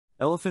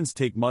Elephants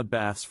take mud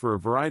baths for a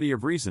variety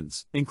of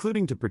reasons,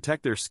 including to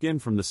protect their skin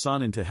from the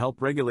sun and to help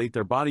regulate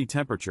their body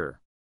temperature.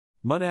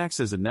 Mud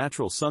acts as a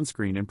natural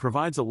sunscreen and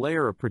provides a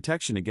layer of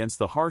protection against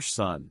the harsh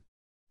sun.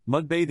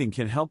 Mud bathing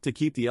can help to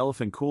keep the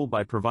elephant cool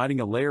by providing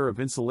a layer of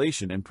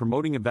insulation and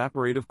promoting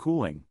evaporative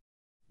cooling.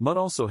 Mud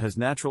also has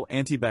natural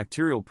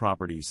antibacterial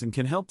properties and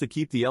can help to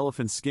keep the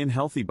elephant's skin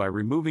healthy by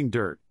removing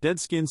dirt,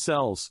 dead skin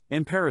cells,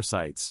 and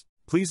parasites.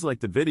 Please like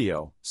the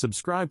video,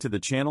 subscribe to the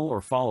channel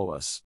or follow us.